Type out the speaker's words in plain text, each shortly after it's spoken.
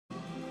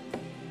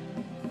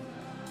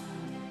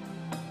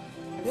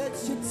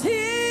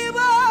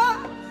Echitiwa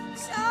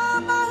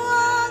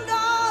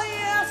chamawanga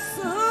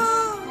Yesu.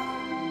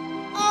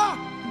 Oh,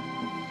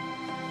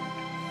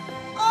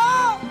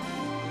 oh,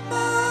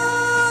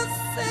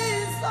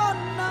 mercies on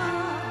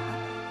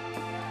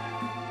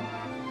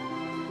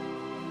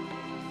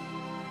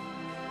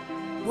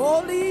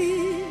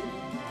holy,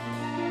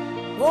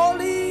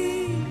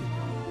 holy,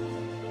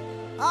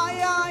 ay,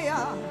 ay,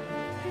 ay.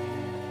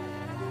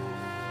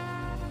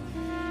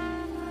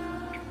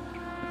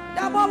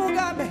 Damo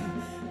mugabe,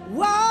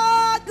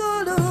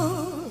 wagulu.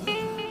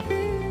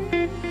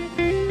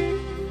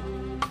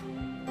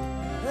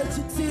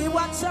 Echiti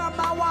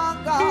wachama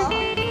wanga.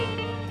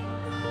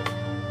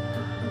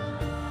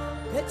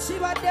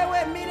 Echiwa dewe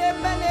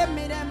mirembe le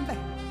mirembe.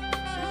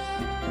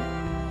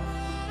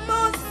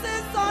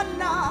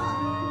 Musisona.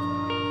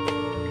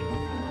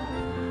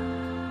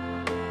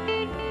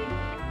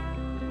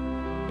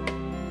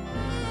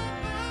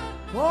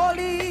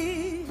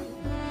 Holy,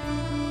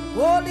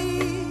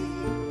 holy,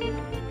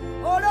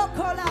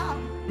 Orokola.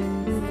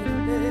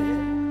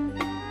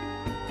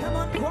 Come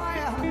on,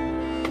 choir.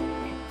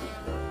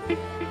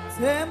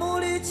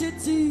 Temuli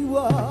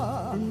chitiwa,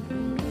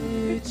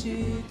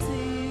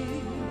 chitiwa.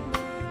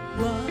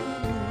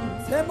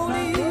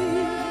 Temuli,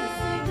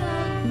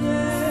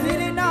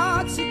 sirina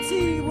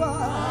chitiwa,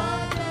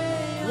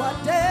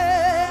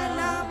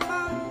 wadena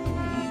mangi.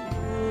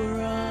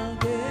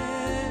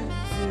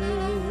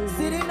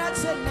 Sirina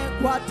chene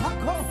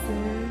kwatako,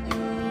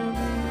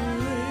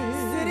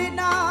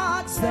 sirina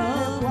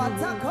chene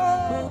kwatako.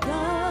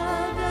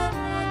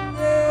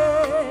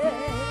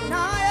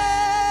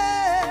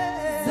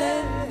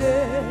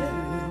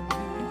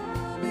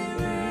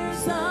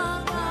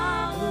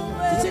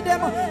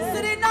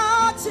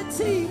 Sirina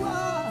chitiwa,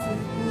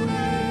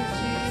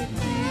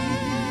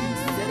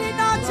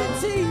 sirina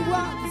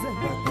chitiwa.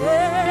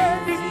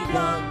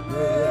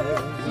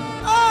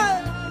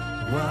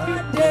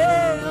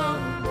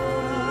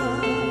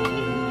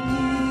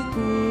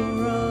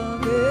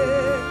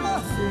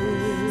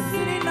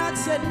 Sirina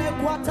chene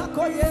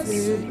kwatako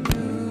Yesu.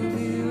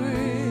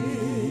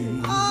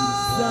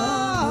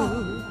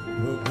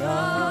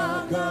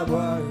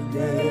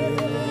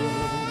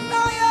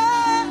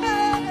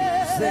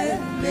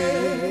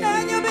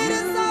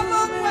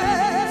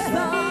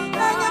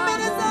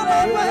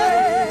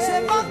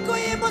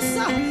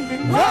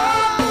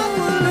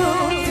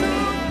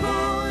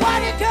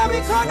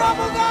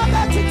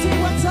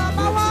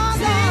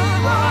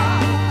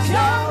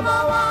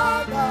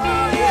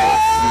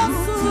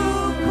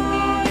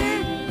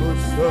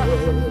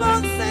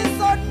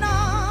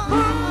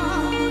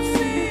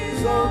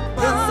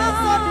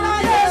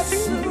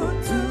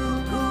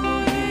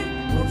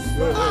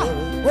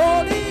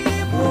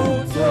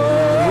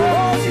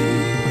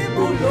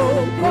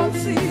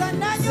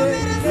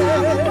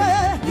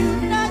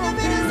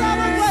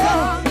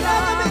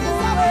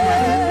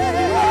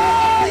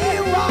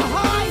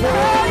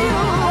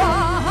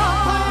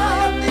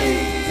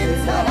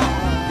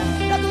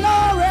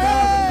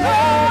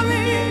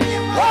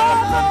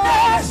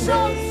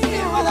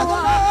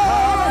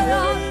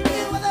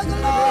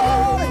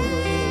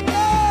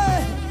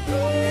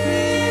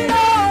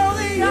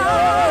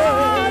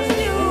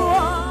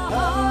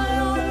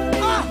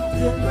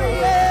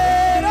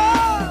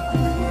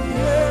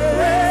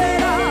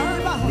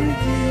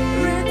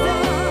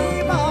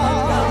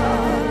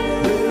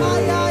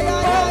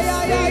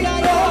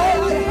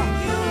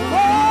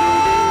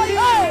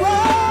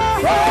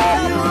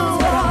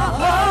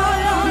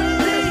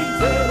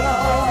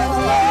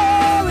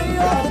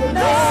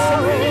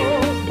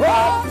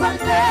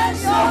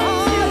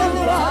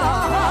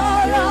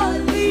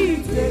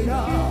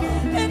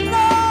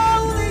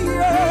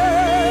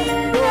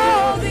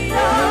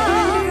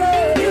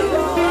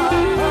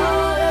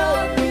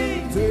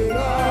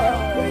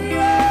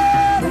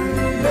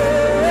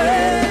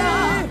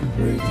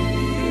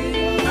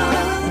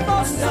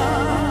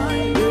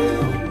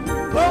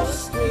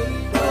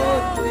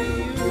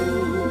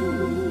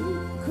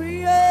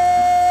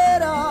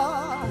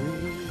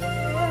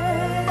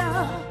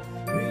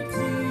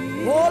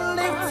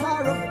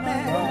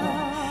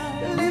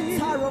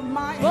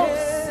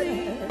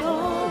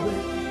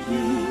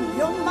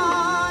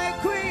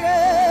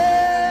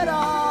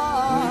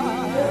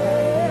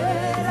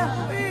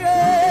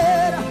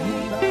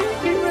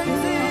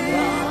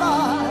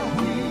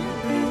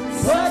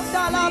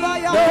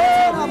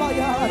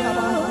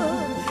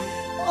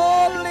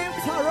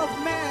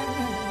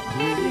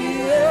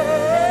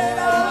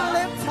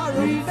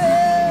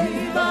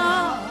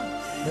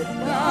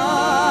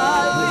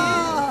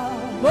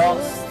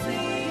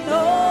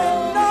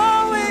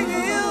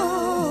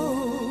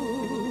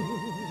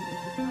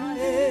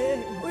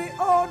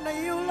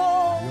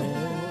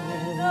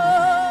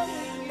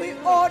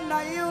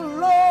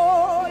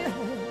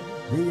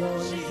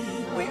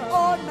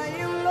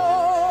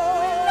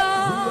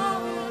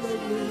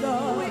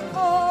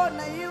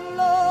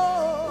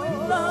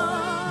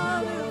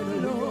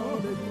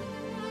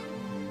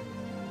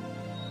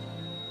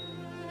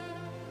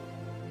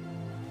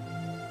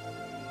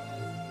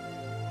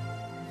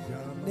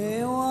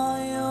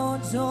 newayo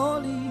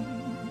joli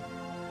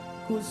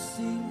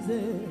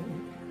kusinze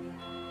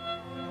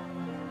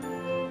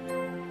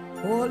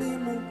oli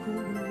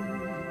mukulu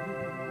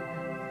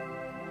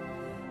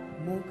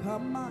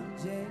mukama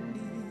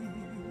jendi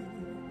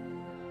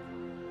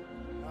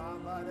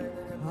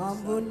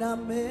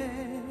ambuname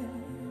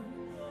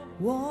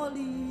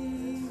woli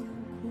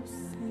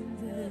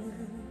kusinze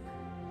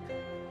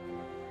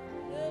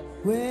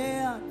we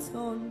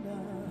atonda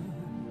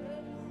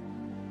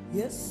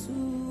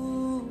Yesu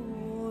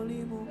oli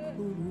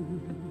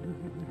mukulu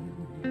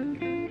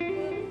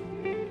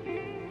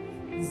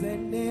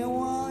zene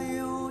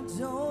wayo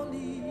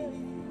joli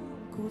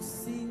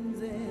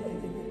kusinze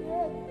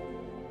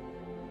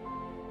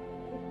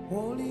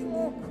oli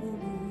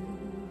mukulu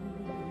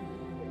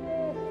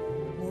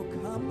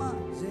mukama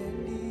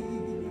jendi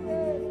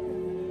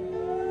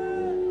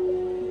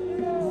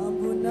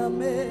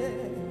ambuname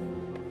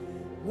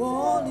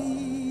woli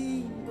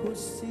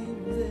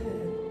kusinze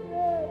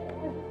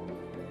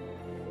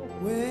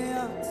we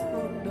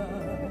atonda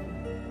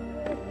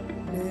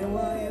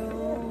newayo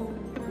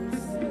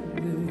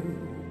kusinze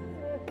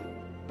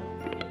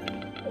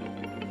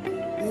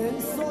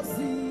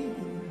ensozi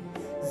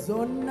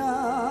zona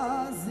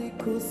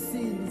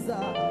zikusinza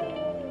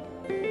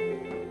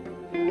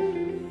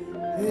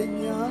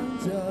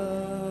enyanja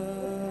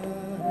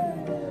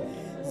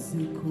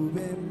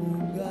zikube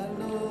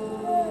mungalo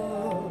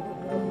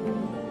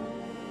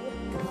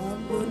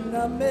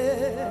kambuname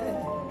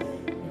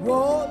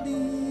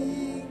woli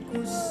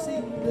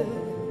kusinze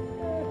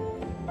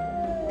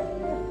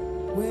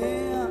we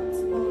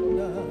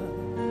atonda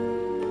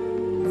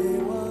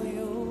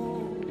newayo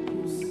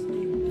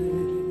kusinze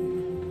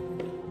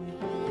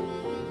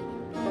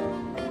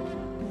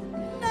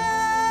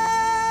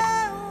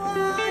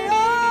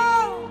newayo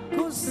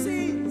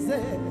kusinze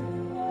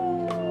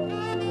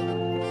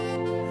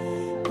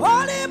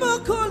oli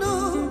mukulu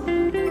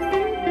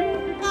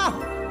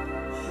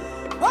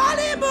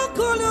oli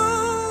mukulu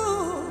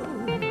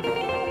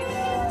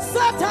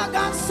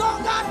sataga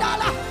songa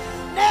dala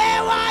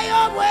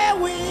newayo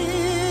wewi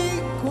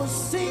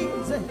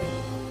kusinze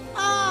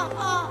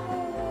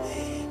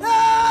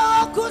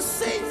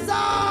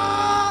kusinza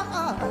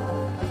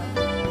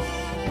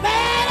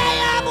mere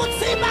ya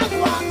mutima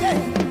gwange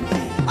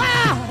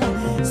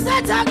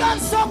sataga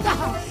songa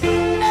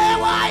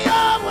newayo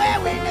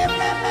wewi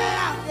nememe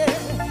yange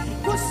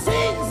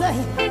kusinze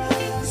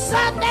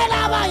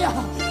sandela baya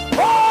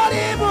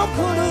oli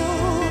mukulu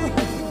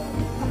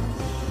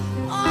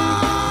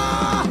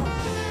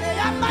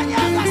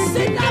yamanyanga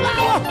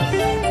sinabawo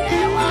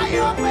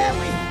newayo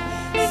wewi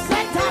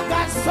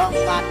sataga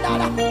songa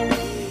dala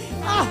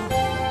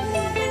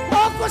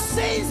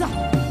okusinza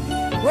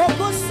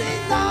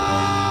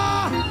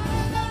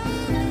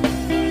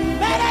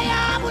mbere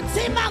ya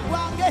mutima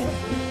gwange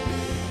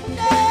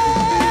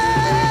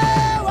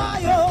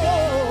newayo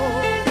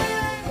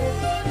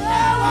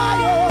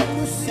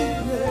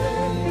kusinze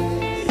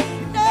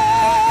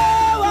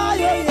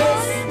newayo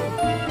Yesu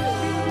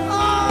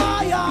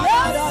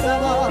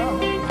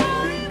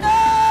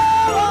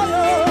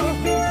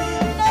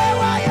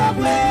newayo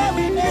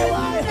wewi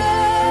newayo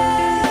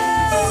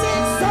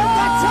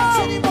sinsoga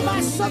chachini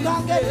mumaso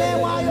gange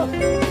newayo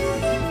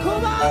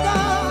kubanga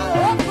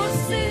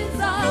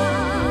okusinza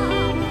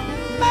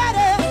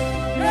mbere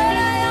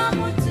ya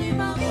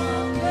mutima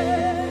gwange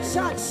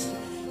church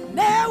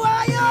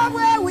newayo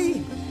wewi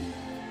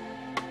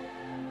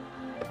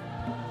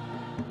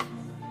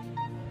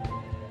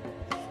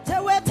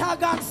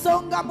tewetaga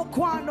nsonga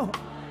mukwano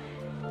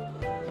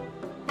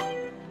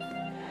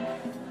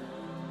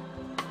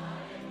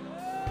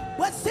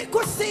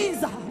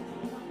wesikusinza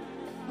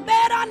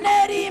mbera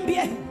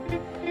nerimbye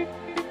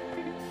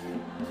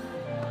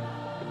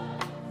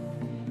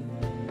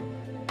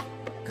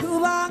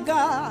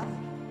kubanga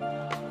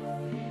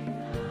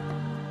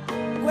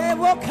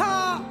gweboka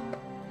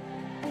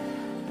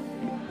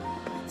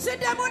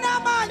sidemu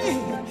n'amaanyi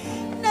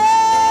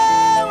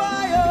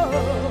newayo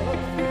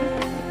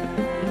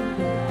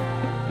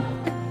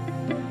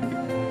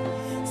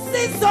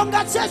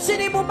sinsonga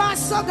kyekiri mu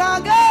maaso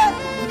gange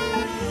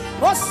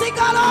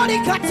osigala oli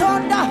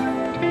Katonda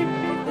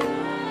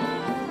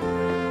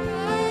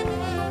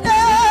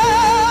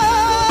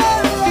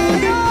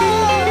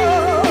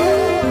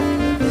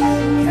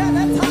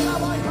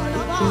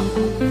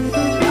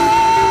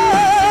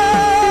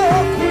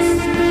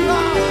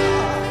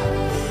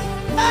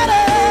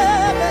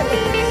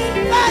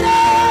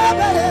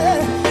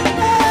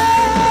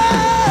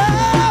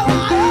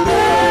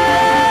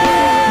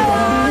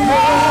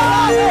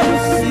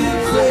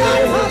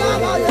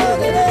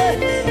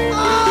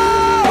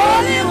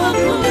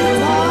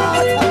Hollywood.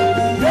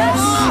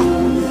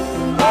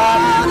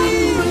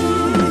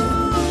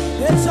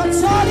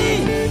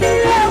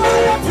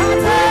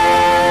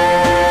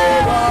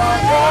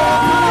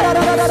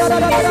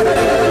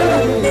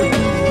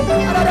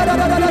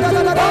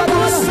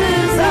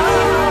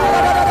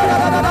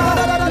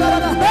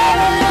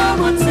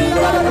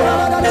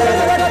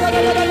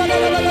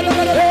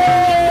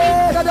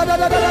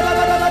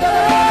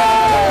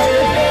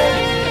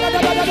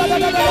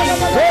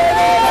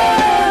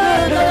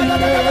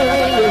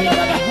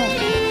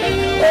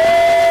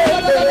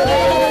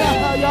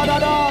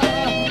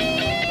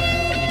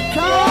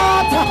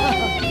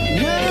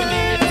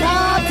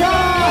 Tata,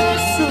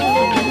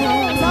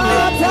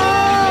 Tata,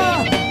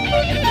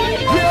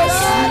 yes,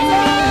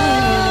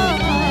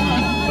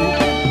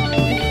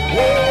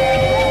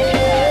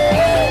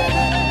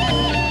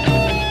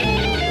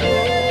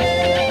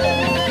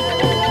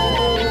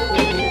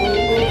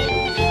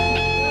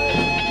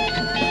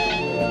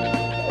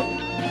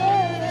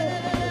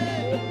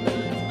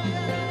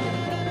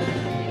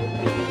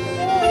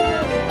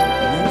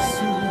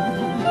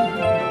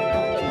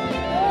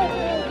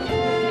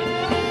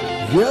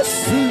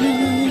 yes,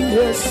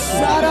 yes,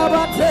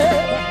 Sarabate.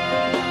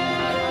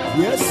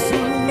 Yes,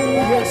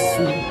 yes.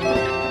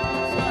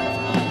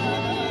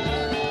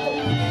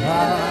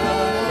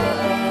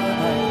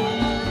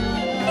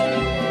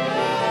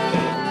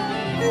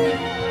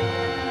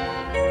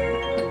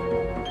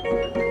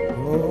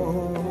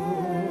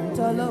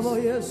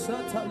 Talabo, yes,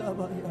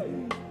 Talaba.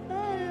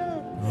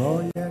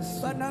 Oh,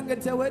 yes.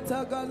 Banangete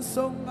wetagan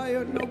songa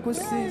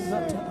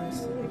yonokusiza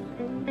taisi.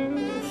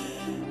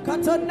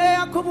 Katone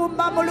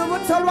akubumba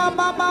mulubuto lwa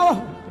mama wo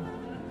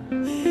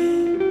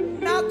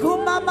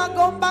nakumama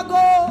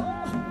gombago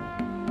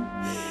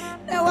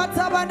ne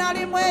watabana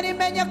limwe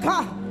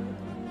limenyeka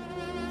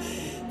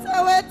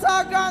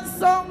tewetaga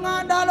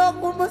nsonga ndalo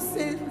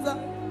kumusinza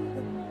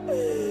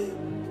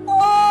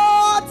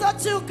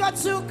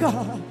tachuka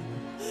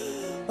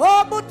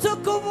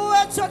omutukuvu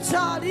w'ekyo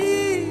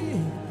kyali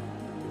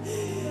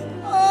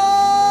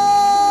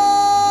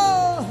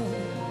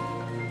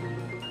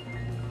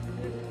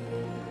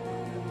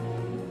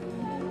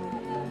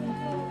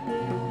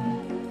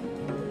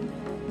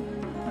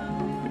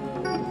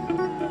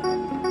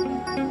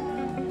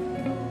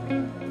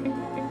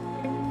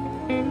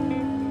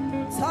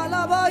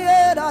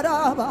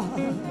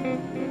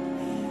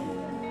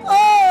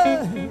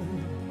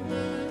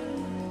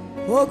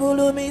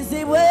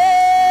ogulumiziwe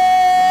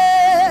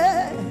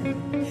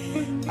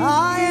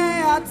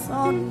aye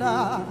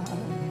atonda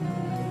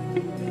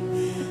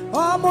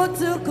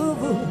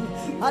omutukuvu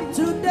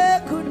atude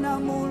kuna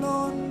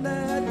mulonde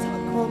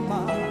takoma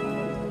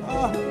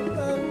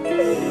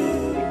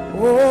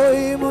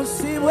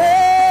oyimusiwe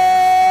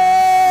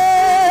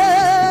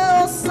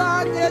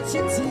osanye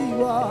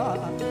chitiwa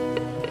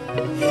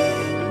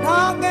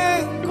nange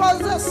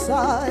nkozesa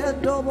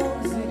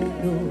eddoboozi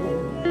lino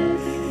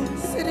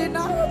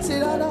sirina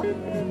kirala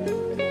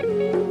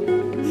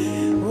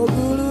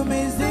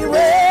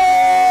ogulumiziwe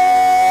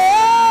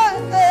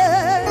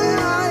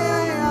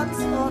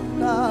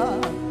atonda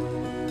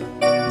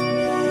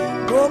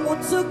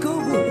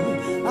omutukuvu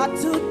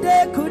atudde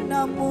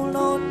kuna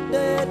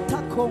mulonde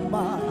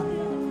takoma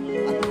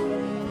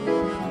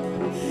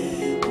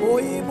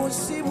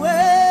oyimusibwe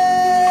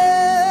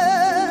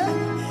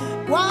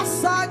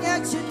wasanye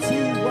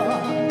ekitiibwa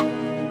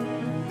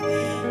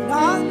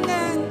nange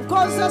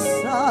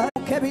nkozesa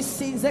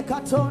kebisinze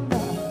Katonda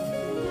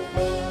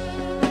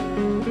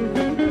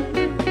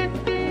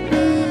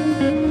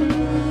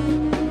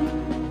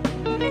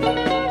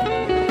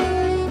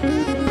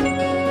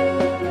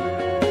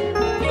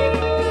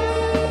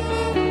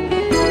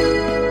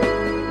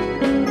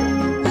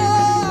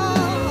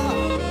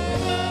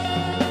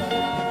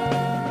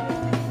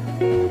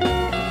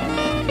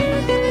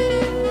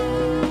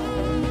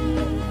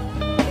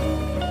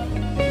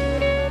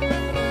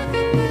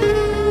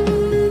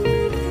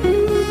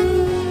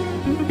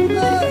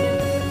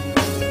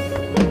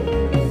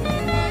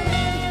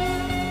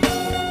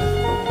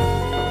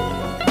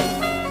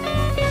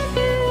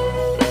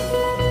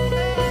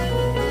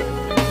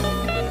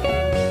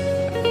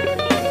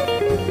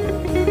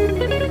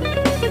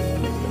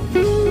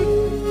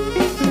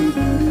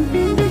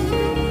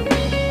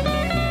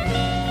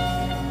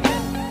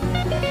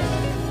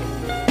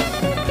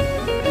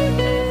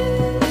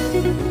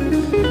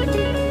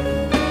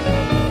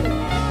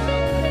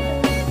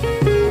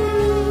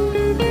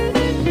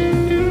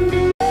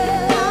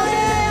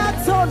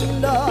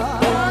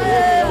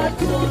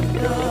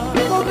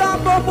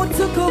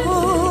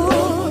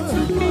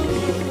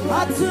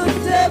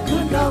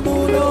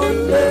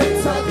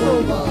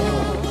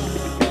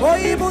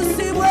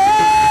oyimusiwe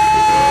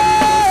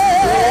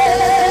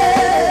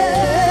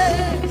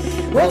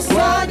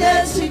osanye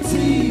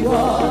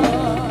ekitiibwa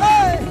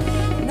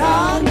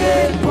nange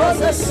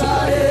nkozesa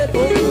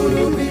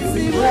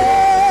ogulumiziwe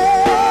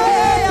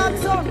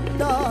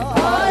atonda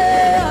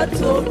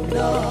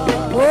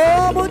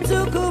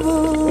omutukuvu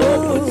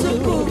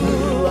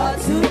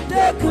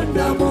atudde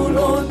kuna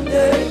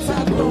mulonde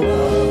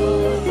takoma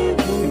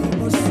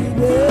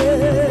oyimusiwe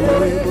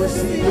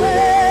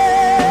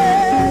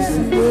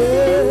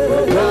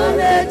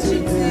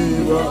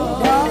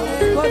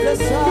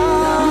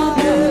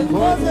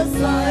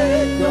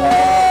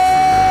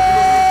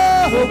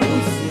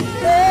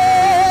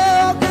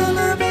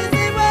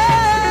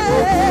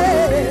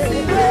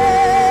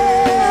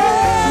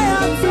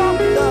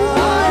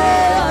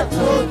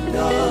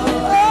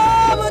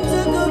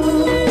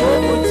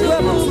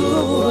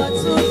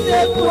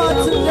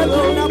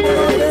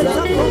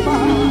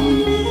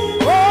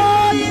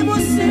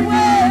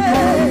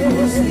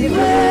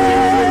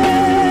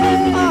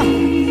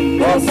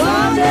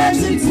Osa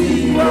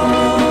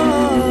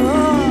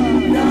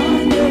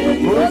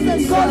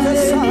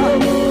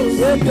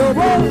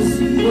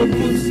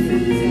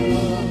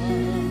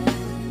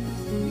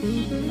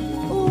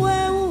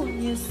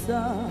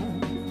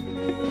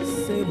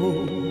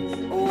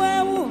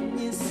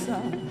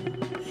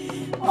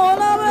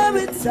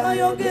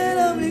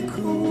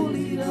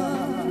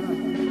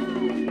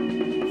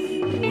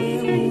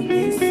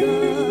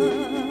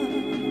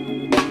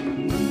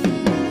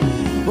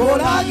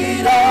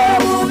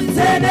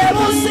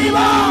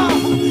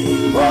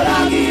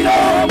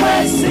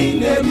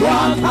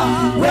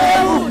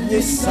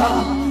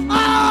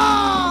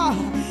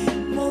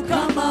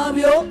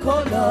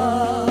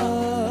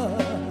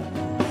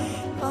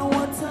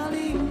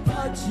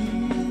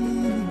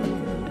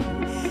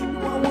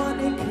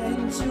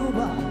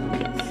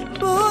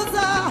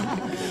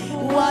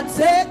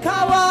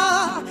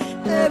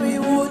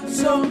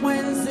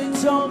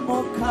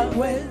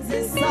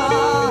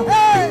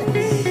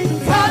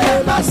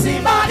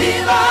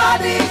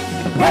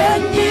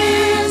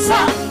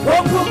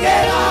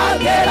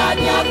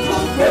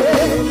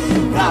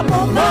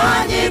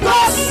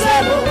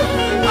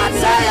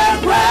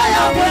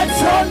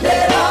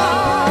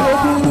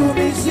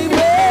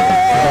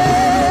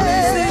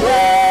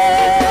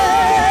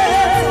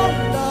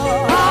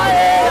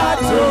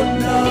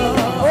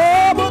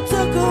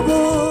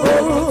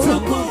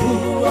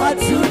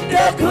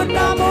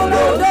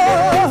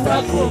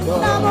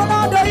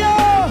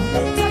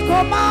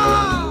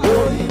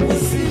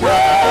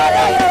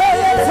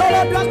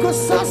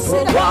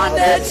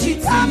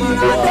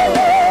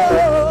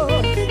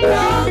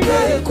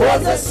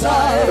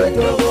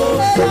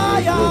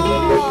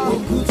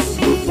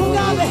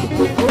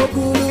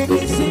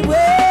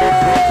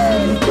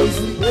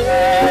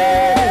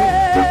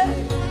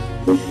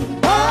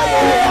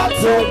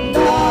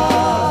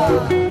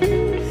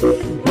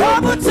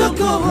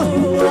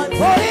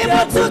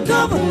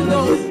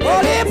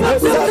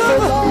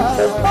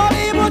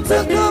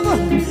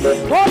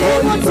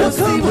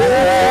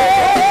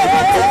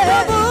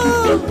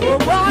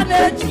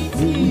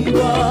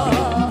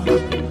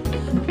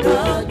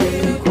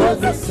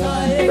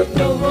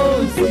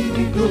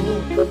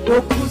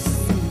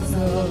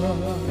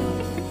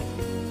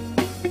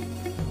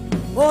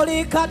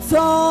Holy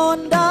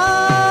Katonda,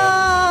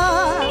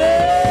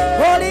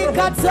 Holy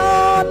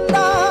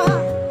Katonda,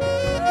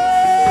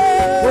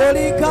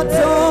 Holy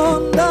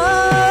Katonda,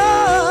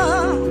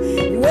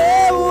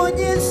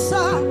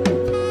 Weunyisa,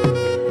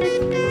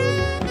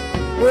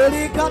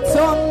 Holy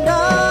Katonda,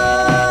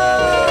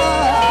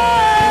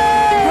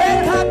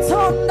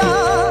 Katonda,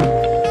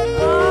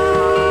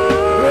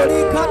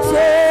 Holy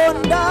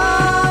Katonda,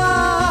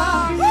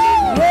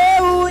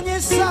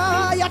 Weunyisa,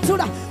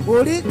 Yatula,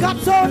 Holy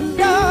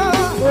Katonda.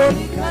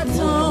 Holy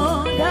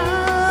Katonda,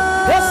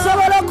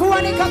 osobola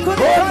okuwanika ku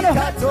mikono. Holy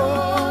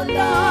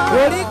Katonda,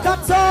 Holy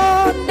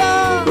Katonda,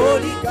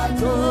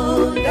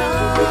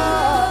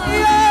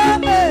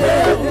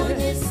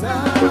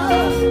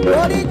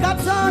 Holy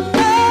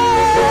Katonda,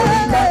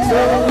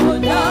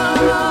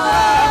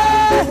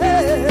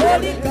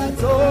 Holy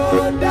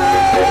Katonda,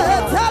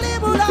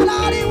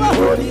 talibulaliwa.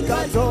 Holy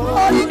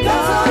Katonda, Holy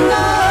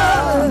Katonda,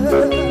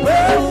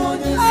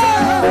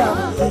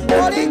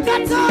 Holy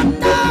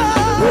Katonda.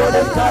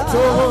 Holy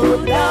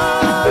Katonda,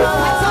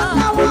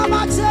 Katonda wa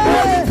mache.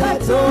 Holy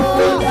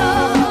Katonda,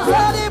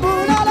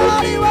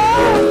 talibulaliwa.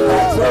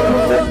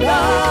 Katonda,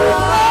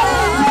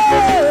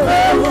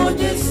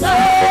 Weunyisa.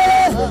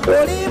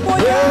 Holy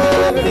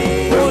Muyambi,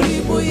 Holy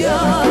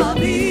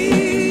Muyambi,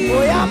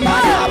 Muyamba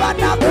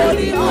n'abanaku.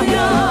 Holy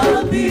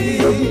Muyambi,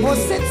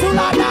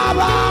 ositula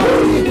n'aba.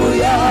 Holy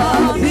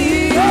Muyambi,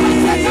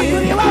 obateka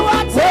kuli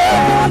bawate.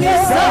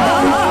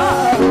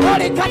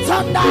 Holy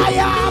Katonda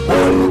yamba.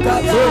 Holy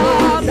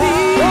Katonda,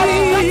 Holy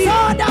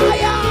Katonda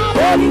yamba.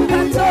 Holy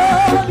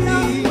Katonda,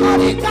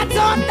 Holy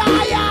Katonda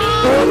yamba.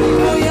 Holy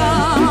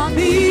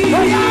Muyambi,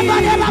 Muyamba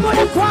ne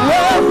babulekwa.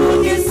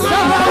 Weunyisa,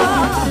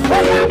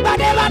 Muyamba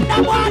ne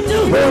bannamwandu.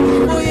 Holy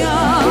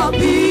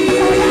Muyambi,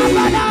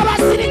 Muyamba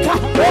n'abasirika.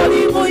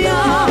 Holy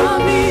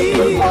Muyambi,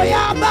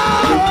 Muyamba,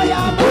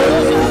 Muyamba,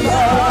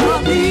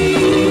 Muyambi,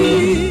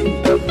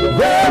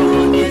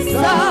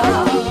 Weunyisa.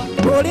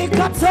 Holy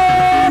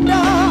Katonda,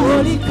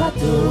 Holy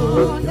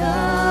Katonda,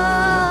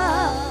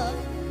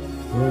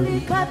 Holy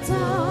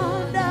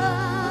Katonda,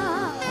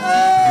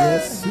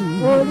 yes,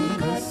 Holy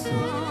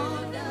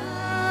Katonda,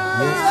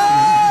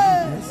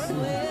 yes,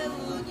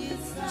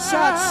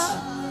 church,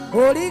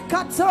 Holy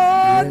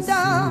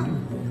Katonda,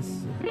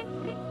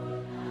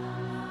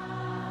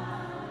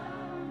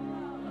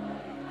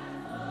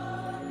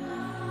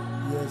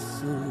 yes,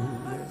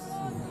 yes.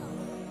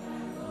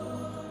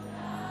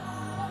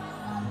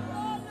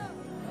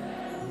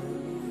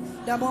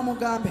 Damo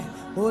mugambe,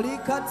 Holy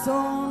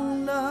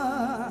Katonda,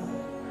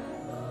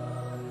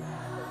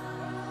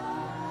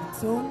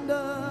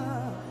 Katonda,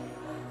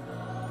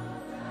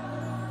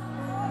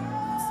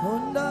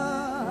 Katonda,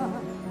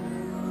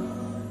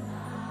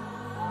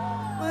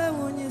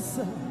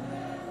 Weunyisa.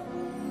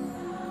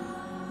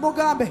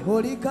 Mugambe,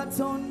 Holy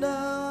Katonda,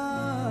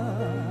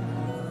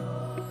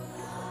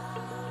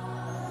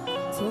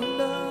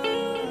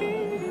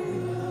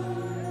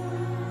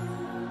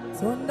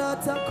 Sonda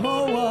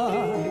takowa,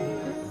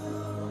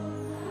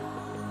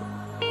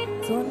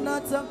 sonda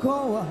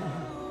takowa,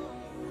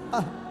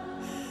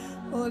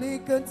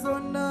 olika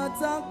sonda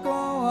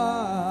takowa,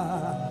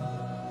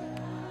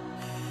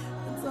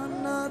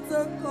 sonda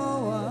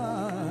takowa,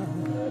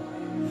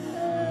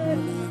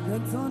 olika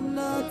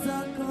sonda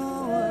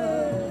takowa.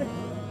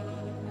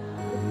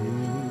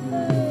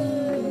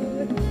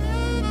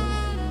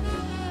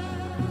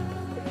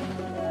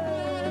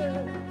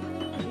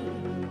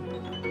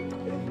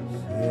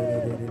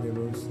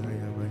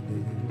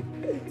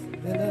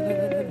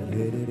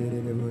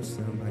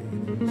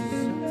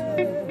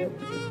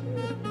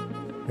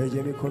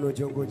 Eje mikono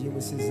jongo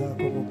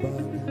jimusizako mu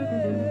bbanga.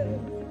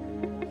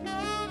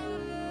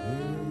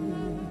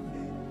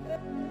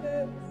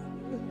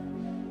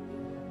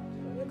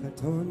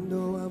 Katondo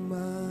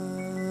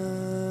w'amaanyi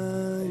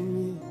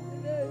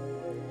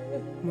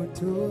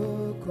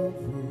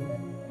mutukuvu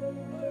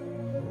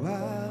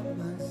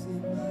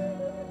w'amazima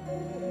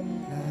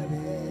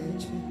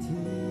n'ab'ekiti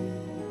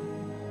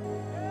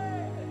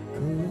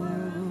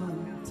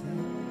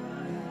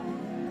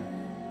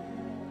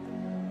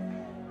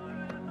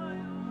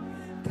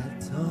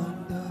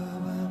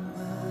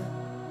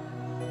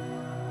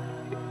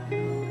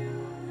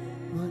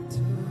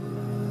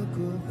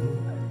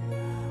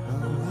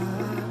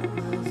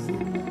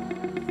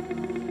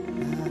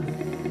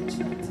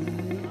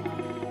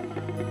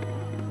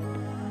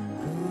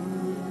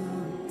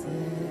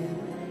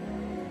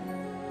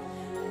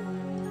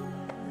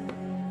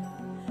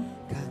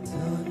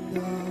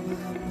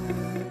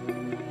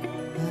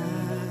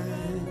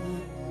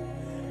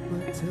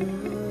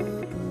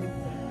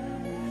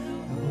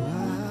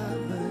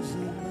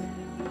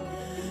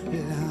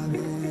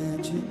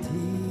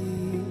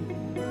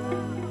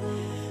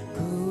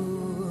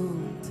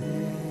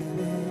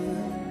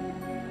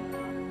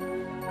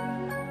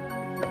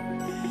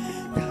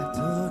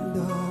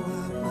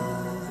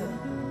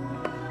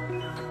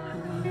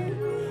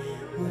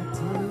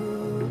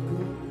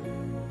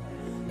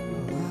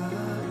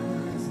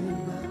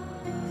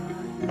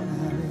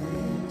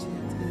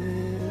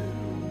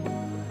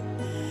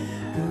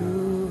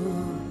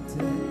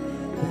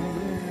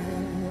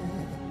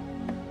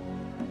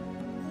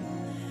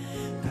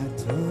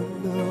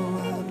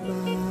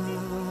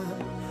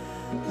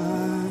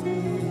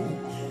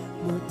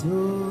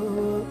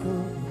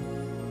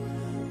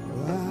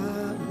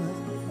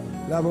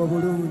Labo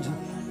bulungi,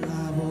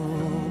 labo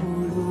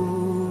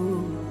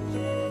bulungi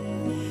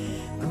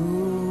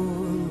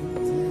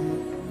kunte.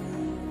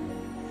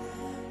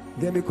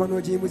 Ng'emikono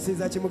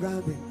gimusiza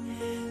kimugambe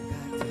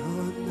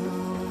Katonda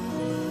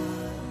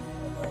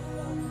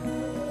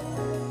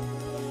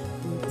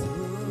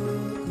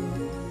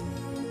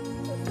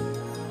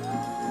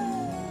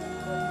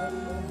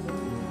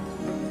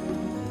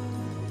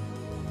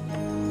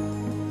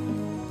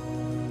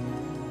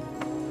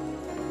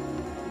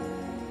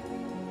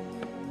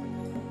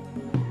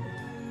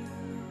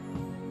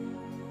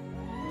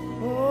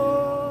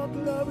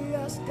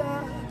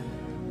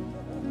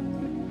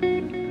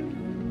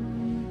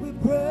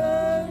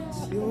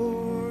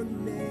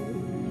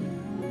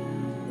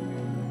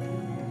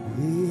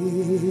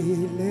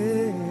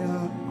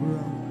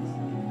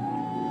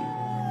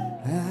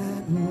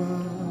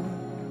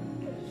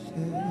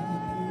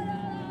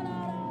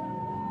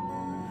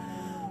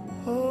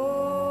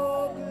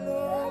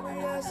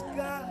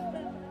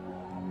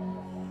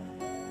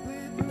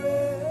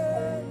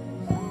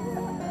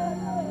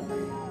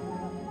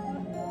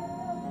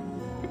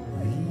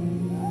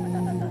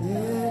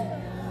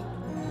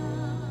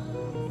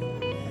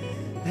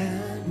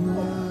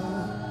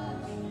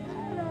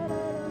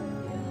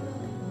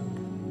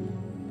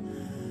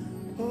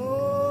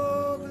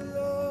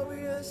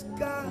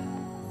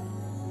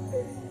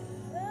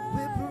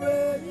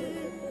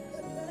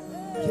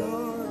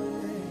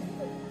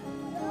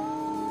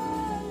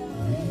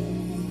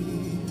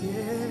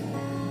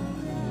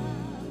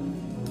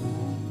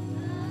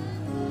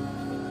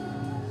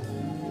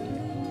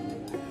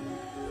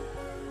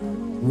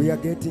We are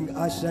getting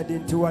ushered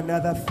into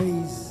another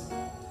phase.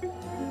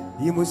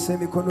 Yimuse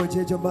mikono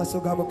jejo maso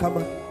ga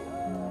Mukama.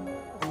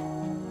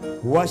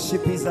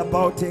 Worship is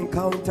about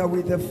encounter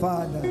with the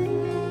Father.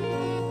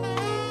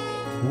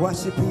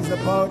 Worship is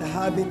about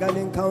having an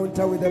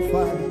encounter with the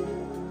Father.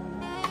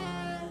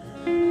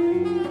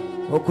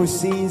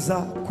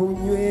 Okusinza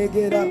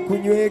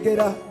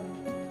kunywegera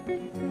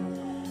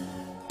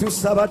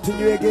tusaba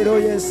tunywegero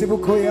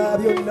yensibuko ya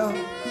byonna.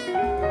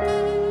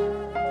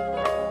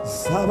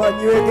 Saba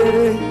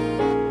nywegere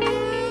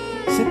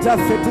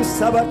sitaffe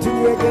tusaba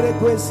tunywegere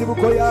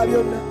kwensibuko ya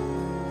byonna.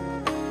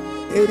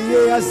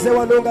 Eriye yazze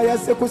wano nga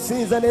yazze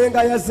kusinza naye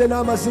nga yazze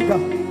n'amaziga.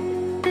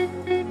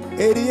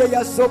 Eriye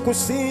yazze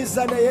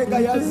okusinza naye nga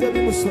yazze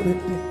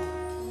bimusobedde.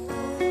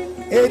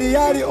 Eriye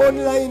ali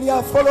online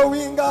ya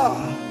followinga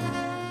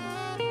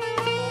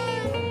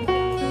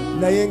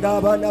naye nga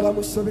abaana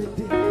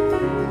bamusobedde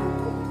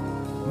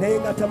naye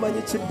nga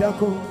tamanyi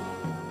kiddako.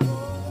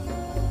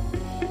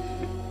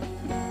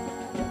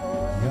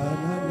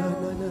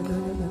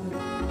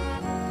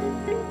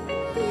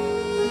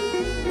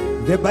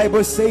 The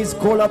Bible says,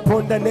 call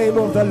upon the name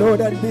of the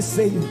Lord and be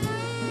saved.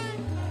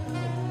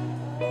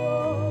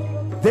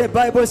 The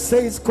Bible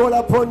says, call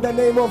upon the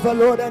name of the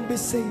Lord and be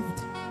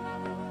saved.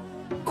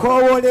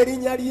 Kowola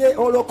erinnya lye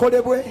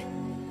olokolebwe.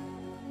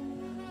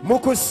 Mu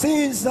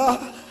kusinza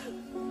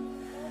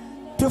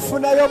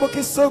tufunayo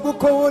omukisa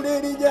ogukowola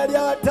erinnya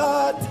lya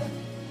Taata.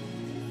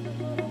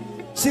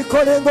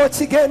 Kikole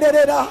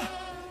ng'okigenderera.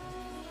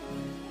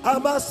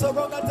 Amaaso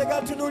go nga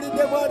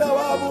tegatunulidde mwana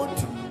wa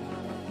muntu.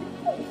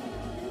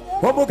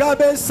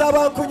 Omugambe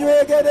nsaba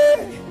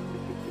nkunywegere.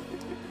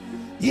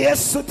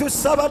 Yesu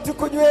tusaba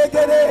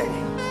tukunywegere.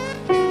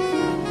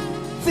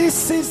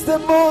 This is the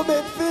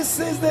moment, this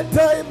is the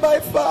time, my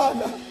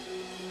Father.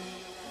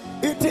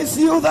 It is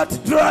you that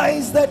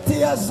dries the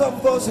tears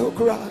of those who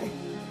cry.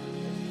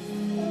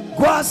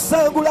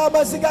 Gwasangula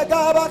amaziga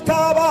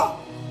g'abakaaba.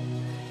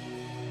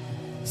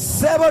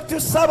 Sebo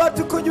tusaba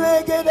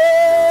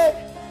tukunywegere.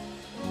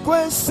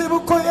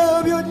 Gwensibuko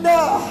yeyo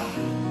byonna.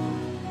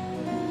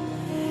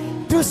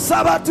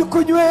 Tusaba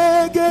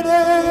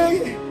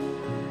tukunywegere.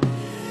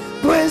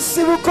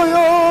 Gwensibuko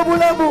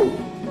y'obulamu.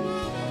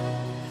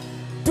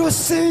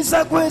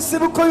 Tusinza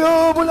gwensibuko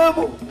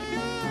y'obulamu.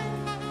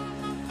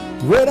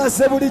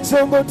 Weeraze buli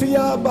kyongo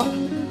otuyamba.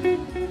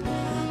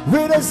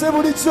 Weeraze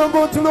buli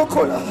kyongo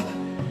otulokola.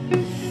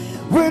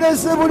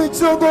 Weeraze buli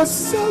kyongo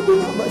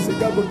osangula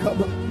amaziga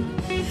Mukama.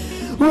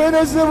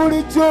 Weeraze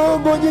buli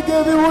kyongo onyiga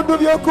ebiwundu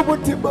by'oku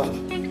mutima.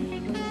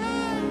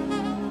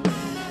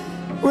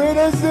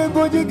 Weeraze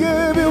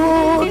ng'onyiga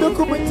ebiwundu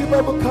ku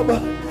mutima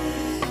Mukama.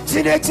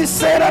 Kino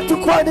ekiseera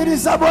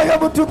tukwaniriza Mwoyo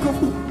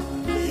Mutukuvu.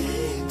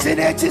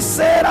 Kino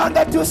ekiseera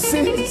nga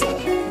tusinza.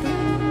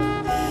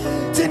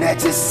 Kino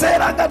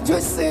ekiseera nga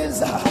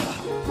tusinza.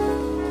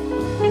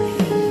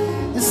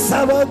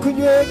 Nsaba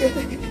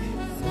nkunywegere.